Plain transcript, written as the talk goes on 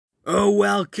Oh,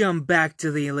 welcome back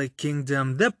to the Elite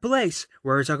Kingdom, the place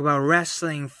where we talk about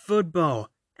wrestling,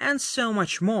 football, and so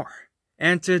much more.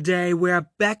 And today we are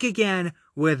back again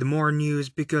with more news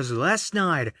because last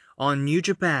night on New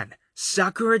Japan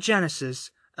Sakura Genesis,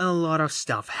 a lot of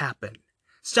stuff happened.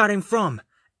 Starting from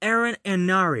Eren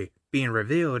Inari being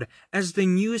revealed as the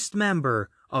newest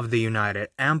member of the United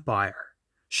Empire.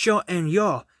 Sho and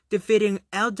Yo defeating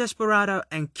El Desperado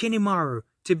and Kinimaru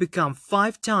to become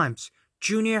 5 times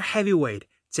Junior Heavyweight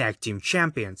Tag Team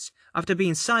Champions after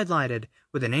being sidelined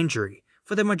with an injury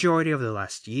for the majority of the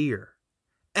last year.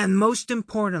 And most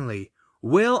importantly,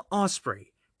 Will Ospreay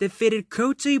defeated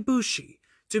Kota Ibushi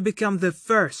to become the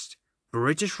first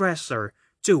British wrestler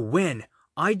to win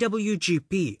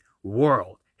IWGP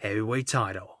World Heavyweight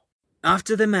title.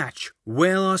 After the match,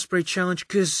 Will Ospreay challenged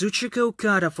Kazuchika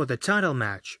Okada for the title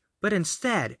match, but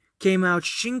instead came out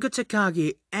Shingo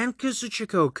Takagi and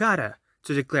Kazuchika Okada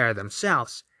to declare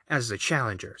themselves as the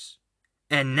challengers.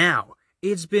 And now,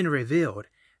 it's been revealed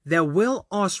that Will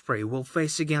Ospreay will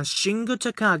face against Shingo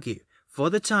Takagi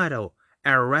for the title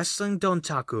at Wrestling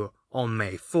Dontaku on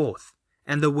May 4th,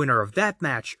 and the winner of that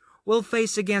match will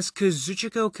face against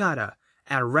Kazuchika Okada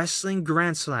at Wrestling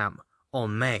Grand Slam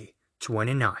on May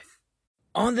 29th.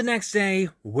 On the next day,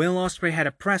 Will Ospreay had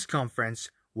a press conference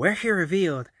where he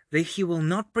revealed that he will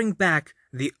not bring back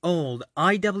the old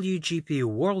IWGP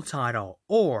World title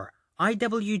or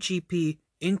IWGP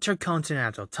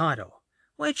Intercontinental title,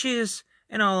 which is,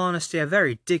 in all honesty, a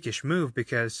very dickish move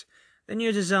because the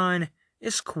new design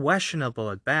is questionable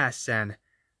at best and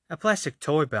a plastic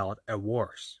toy belt at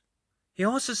worst. He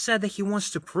also said that he wants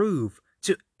to prove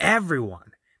to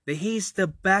everyone that he's the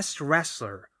best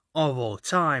wrestler of all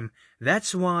time.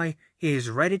 That's why he is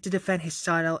ready to defend his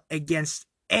title against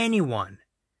anyone,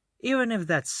 even if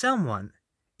that someone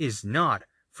is not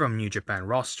from New Japan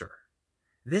roster.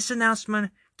 This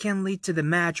announcement can lead to the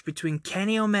match between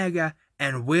Kenny Omega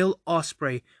and Will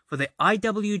Ospreay for the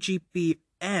IWGP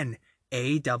and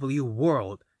AEW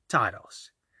World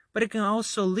titles. But it can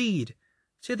also lead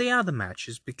to the other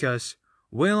matches because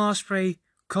Will Ospreay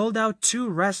called out 2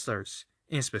 wrestlers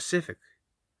in specific,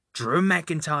 Drew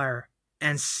McIntyre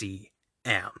and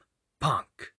CM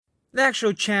Punk. The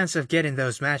actual chance of getting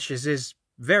those matches is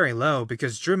very low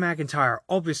because Drew McIntyre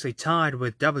obviously tied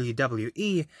with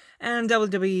WWE, and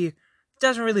WWE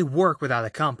doesn't really work with other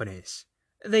companies.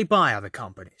 They buy other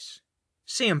companies.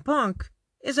 CM Punk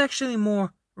is actually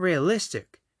more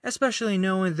realistic, especially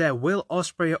knowing that Will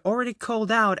Ospreay already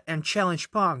called out and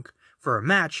challenged Punk for a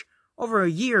match over a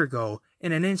year ago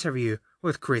in an interview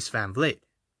with Chris Van Vliet.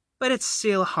 But it's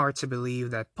still hard to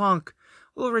believe that Punk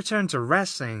will return to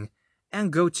wrestling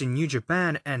and go to New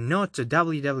Japan and not to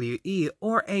WWE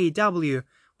or AEW,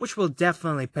 which will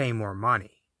definitely pay more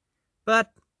money.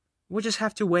 But we'll just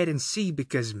have to wait and see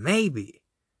because maybe,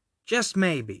 just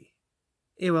maybe,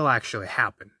 it will actually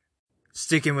happen.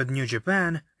 Sticking with New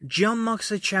Japan, Jon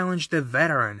Moxley challenged the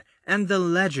veteran and the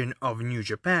legend of New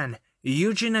Japan,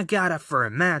 Yuji Nagata, for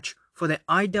a match for the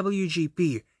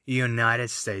IWGP United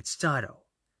States title.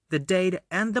 The date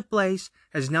and the place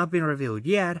has not been revealed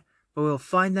yet, but we'll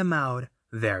find them out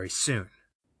very soon.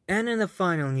 And in the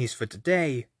final news for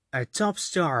today, a top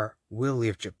star will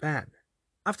leave Japan.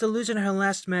 After losing her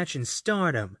last match in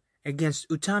Stardom against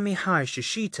Utami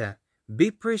Hayashishita,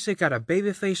 Bea Priestley got a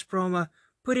babyface promo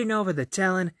putting over the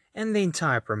talent and the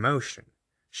entire promotion.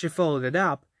 She followed it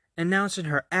up, announcing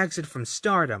her exit from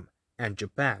Stardom and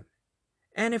Japan.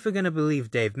 And if we're gonna believe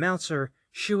Dave Meltzer,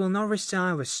 she will not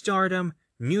resign with Stardom,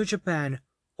 New Japan,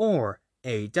 or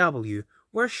AEW,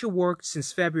 where she worked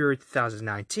since February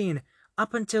 2019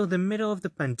 up until the middle of the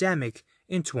pandemic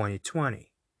in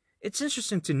 2020. It's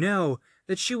interesting to know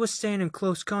that she was staying in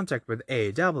close contact with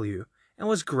AEW and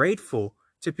was grateful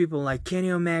to people like Kenny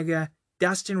Omega,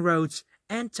 Dustin Rhodes,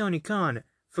 and Tony Khan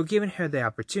for giving her the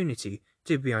opportunity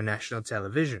to be on national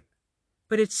television.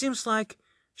 But it seems like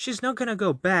she's not gonna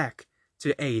go back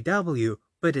to AEW,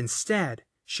 but instead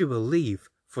she will leave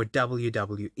for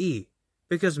WWE,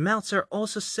 because Meltzer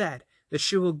also said that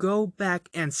she will go back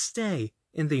and stay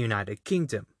in the United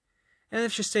Kingdom. And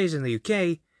if she stays in the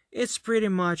UK, it's pretty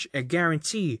much a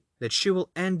guarantee that she will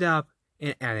end up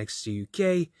in NXT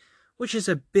UK, which is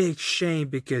a big shame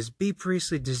because Bea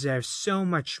Priestley deserves so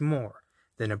much more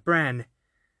than a brand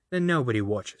that nobody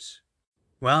watches.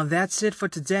 Well, that's it for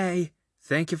today.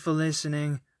 Thank you for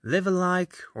listening. Leave a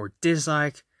like or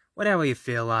dislike, whatever you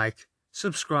feel like.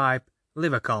 Subscribe,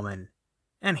 leave a comment,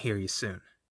 and hear you soon.